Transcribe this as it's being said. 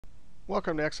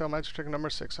Welcome to Excel Magic Trick number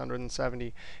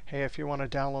 670. Hey, if you want to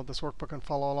download this workbook and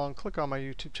follow along, click on my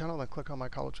YouTube channel, then click on my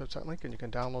college website link, and you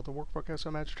can download the workbook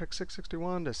Excel Magic Trick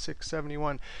 661 to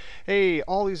 671. Hey,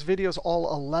 all these videos, all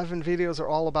 11 videos, are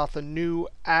all about the new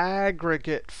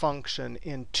aggregate function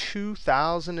in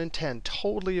 2010.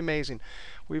 Totally amazing.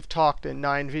 We've talked in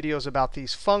 9 videos about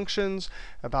these functions,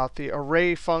 about the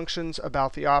array functions,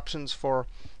 about the options for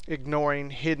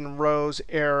ignoring hidden rows,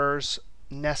 errors,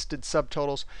 nested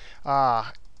subtotals.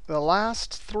 The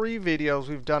last 3 videos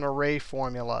we've done array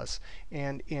formulas.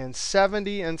 And in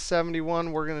 70 and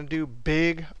 71, we're going to do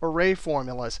big array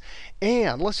formulas.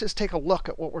 And let's just take a look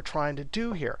at what we're trying to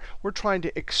do here. We're trying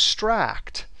to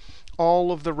extract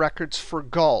all of the records for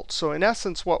GALT. So in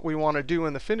essence, what we want to do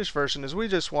in the finished version is we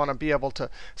just want to be able to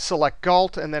select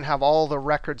GALT and then have all the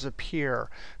records appear.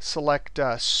 Select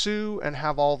Sue and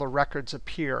have all the records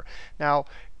appear. Now,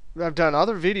 I've done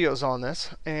other videos on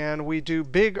this, and we do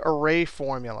big array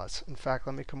formulas. In fact,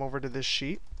 let me come over to this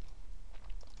sheet.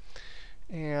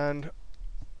 And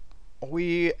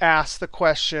we ask the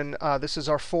question, this is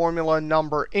our formula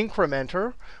number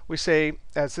incrementer. We say,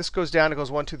 as this goes down, it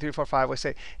goes 1, 2, 3, 4, 5. We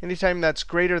say, anytime that's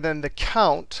greater than the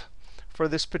count for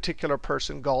this particular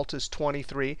person, GALT is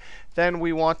 23, then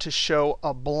we want to show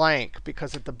a blank.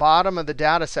 Because at the bottom of the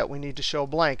data set, we need to show a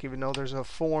blank, even though there's a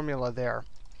formula there.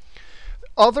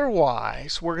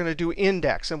 Otherwise, we're going to do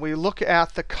index. And we look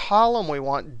at the column we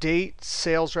want, date,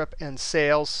 sales rep, and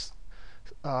sales,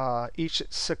 each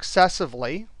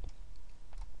successively.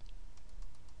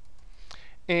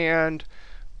 And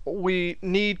we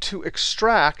need to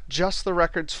extract just the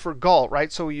records for GALT,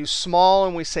 right? So we use small,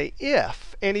 and we say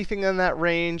if anything in that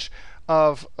range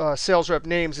of sales rep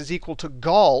names is equal to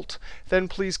GALT, then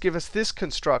please give us this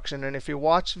construction. And if you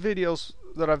watch videos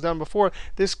that I've done before,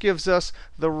 this gives us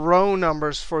the row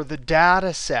numbers for the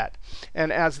data set. And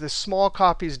as the small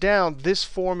copies down, this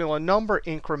formula number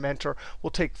incrementer will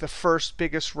take the first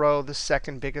biggest row, the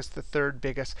second biggest, the third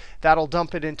biggest. That'll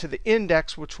dump it into the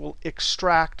index, which will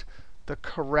extract the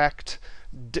correct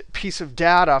piece of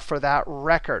data for that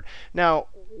record. Now,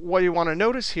 what you want to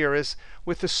notice here is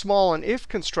with the small and if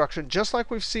construction, just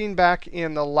like we've seen back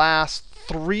in the last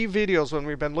 3 videos when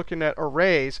we've been looking at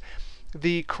arrays,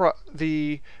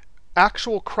 the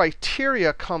actual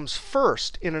criteria comes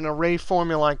first in an array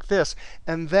formula like this,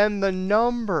 and then the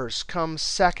numbers come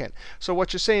second. So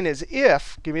what you're saying is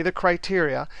if, give me the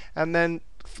criteria, and then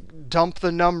dump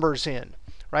the numbers in,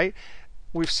 right?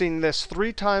 We've seen this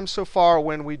 3 times so far.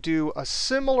 When we do a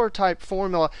similar type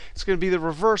formula, it's going to be the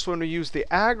reverse. When we use the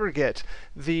aggregate,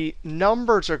 the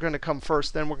numbers are going to come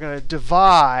first. Then we're going to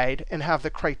divide and have the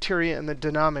criteria in the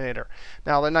denominator.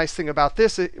 Now, the nice thing about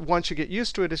this, once you get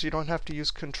used to it, is you don't have to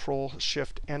use Ctrl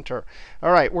Shift Enter.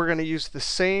 All right, we're going to use the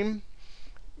same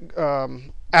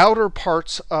outer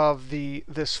parts of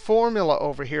this formula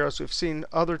over here, as we've seen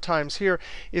other times here.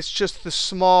 It's just the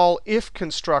small if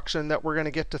construction that we're going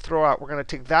to get to throw out. We're going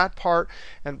to take that part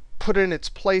and put in its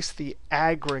place the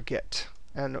aggregate.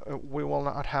 And we will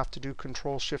not have to do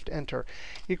Ctrl Shift Enter.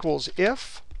 Equals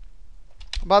if.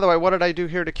 By the way, what did I do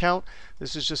here to count?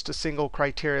 This is just a single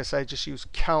criteria, so I just use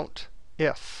count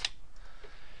if.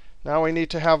 Now we need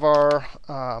to have our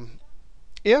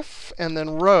if, and then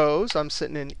rows. I'm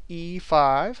sitting in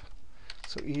E5.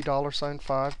 So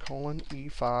 $5 colon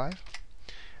E5.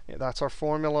 Yeah, that's our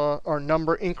formula, our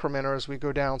number incrementer as we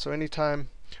go down. So anytime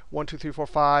 1, 2, 3, 4,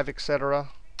 5, etc.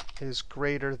 is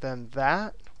greater than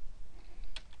that.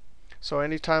 So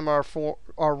anytime our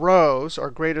rows are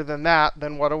greater than that,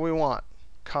 then what do we want?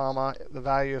 Comma, the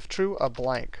value if true, a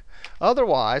blank.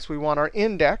 Otherwise, we want our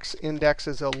index. Index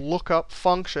is a lookup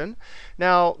function.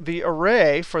 Now, the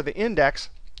array for the index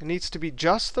needs to be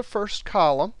just the first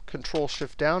column, Control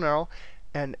Shift down arrow,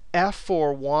 and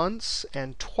F4 once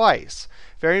and twice.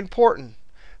 Very important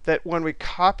that when we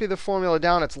copy the formula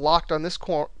down, it's locked on this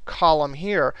column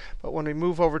here. But when we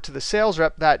move over to the sales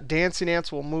rep, that dancing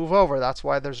ants will move over. That's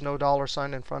why there's no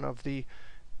 $sign in front of the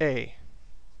A.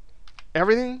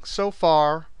 Everything so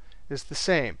far is the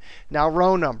same. Now,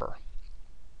 row number.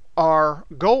 Our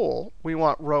goal, we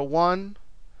want row 1,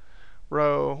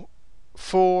 row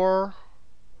 4,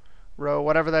 row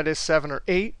whatever that is, 7 or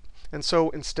 8. And so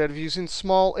instead of using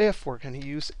small if, we're going to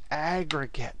use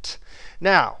aggregate.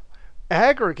 Now,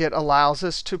 aggregate allows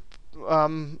us to,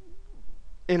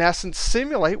 in essence,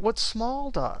 simulate what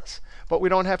small does. But we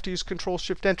don't have to use Control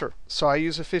Shift Enter. So I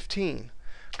use a 15,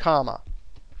 comma.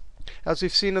 As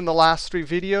we've seen in the last 3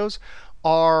 videos,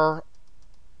 I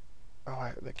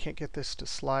can't get this to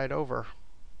slide over.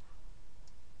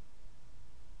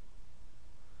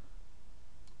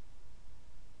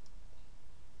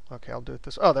 OK, I'll do it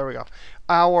this. Oh, there we go.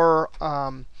 Our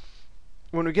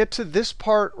when we get to this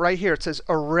part right here, it says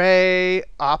array.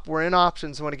 We're in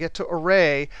options. And when we get to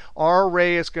array, our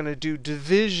array is going to do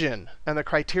division. And the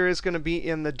criteria is going to be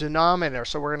in the denominator.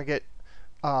 So we're going to get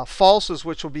falses,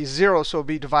 which will be 0. So it'll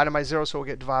be divided by 0. So we'll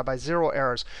get divided by 0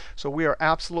 errors. So we are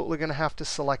absolutely going to have to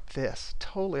select this.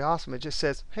 Totally awesome. It just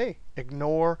says, hey,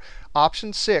 ignore.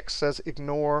 Option 6 says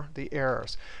ignore the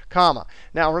errors. Comma.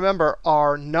 Now remember,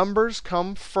 our numbers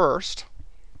come first.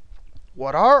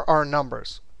 What are our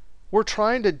numbers? We're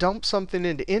trying to dump something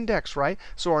into index, right?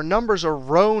 So our numbers are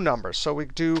row numbers. So we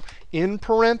do in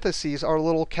parentheses our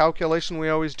little calculation we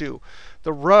always do.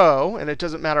 The row, and it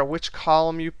doesn't matter which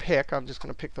column you pick. I'm just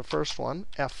going to pick the first one,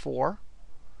 F4.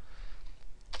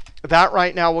 That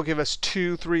right now will give us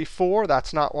 2, 3, 4.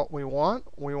 That's not what we want.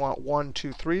 We want 1,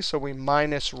 2, 3. So we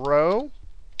minus row.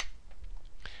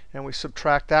 And we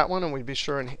subtract that one, and we be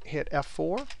sure and hit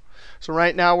F4. So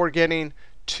right now we're getting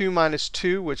 2 minus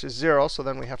 2, which is 0. So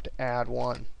then we have to add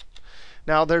 1.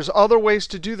 Now, there's other ways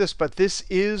to do this, but this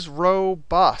is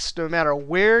robust. No matter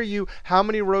how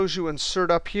many rows you insert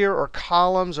up here, or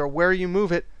columns, or where you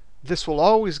move it, this will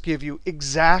always give you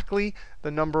exactly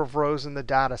the number of rows in the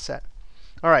data set.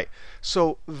 All right,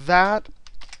 so that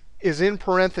is in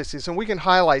parentheses. And we can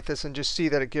highlight this and just see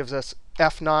that it gives us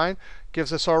F9,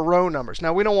 gives us our row numbers.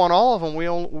 Now, we don't want all of them. We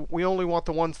only want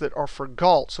the ones that are for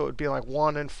Galt. So it would be like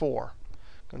 1 and 4.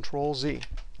 Control Z.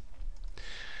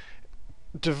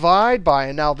 Divide by,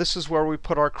 and now this is where we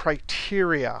put our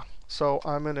criteria. So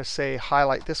I'm going to say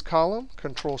highlight this column,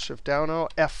 Control Shift down arrow,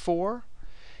 F4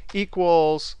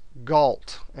 equals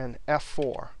Galt, and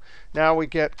F4. Now we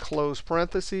get close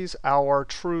parentheses, our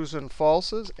trues and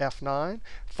falses, F9.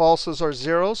 Falses are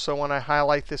 0, so when I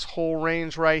highlight this whole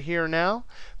range right here now,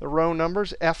 the row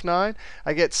numbers, F9,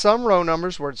 I get some row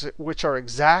numbers which are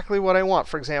exactly what I want.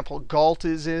 For example, Galt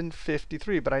is in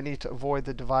 53, but I need to avoid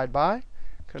the divide by.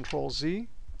 Control Z.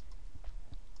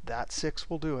 That 6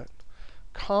 will do it.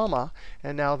 Comma,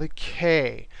 and now the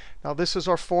K. Now this is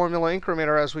our formula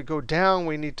incrementer. As we go down,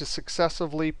 we need to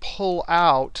successively pull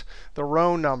out the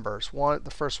row numbers.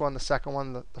 The first one, the second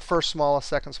one, the first smallest,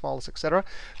 second smallest, etc.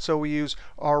 So we use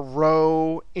our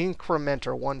row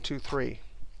incrementer, 1, 2, 3.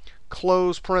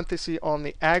 Close parenthesis on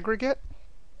the aggregate.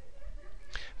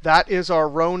 That is our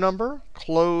row number,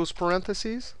 close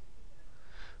parentheses.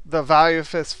 The value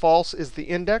if it's false is the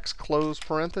index, close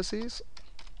parentheses.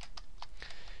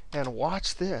 And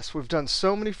watch this. We've done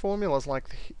so many formulas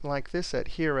like this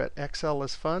here at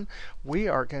excelisfun. We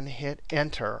are going to hit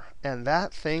Enter. And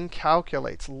that thing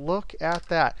calculates. Look at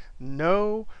that.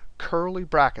 No curly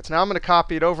brackets. Now I'm going to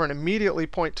copy it over and immediately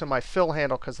point to my fill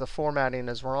handle because the formatting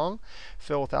is wrong.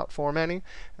 Fill without formatting.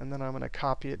 And then I'm going to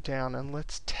copy it down. And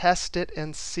let's test it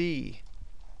and see.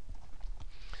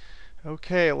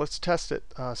 OK, let's test it.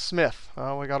 Smith.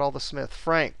 We got all the Smith.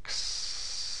 Frank.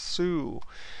 Sue.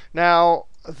 Now,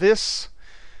 this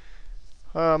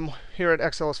here at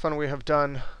excelisfun, we have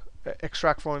done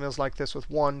extract formulas like this with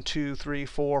 1, 2, 3,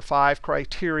 4, 5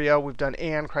 criteria. We've done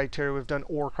and criteria. We've done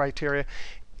or criteria.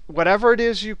 Whatever it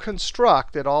is you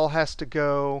construct, it all has to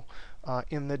go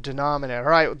in the denominator.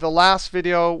 All right, the last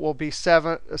video will be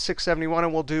 671,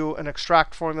 and we'll do an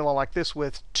extract formula like this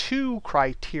with 2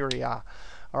 criteria.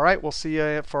 All right, we'll see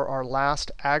you for our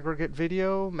last aggregate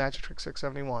video, Magic Trick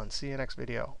 671. See you next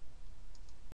video.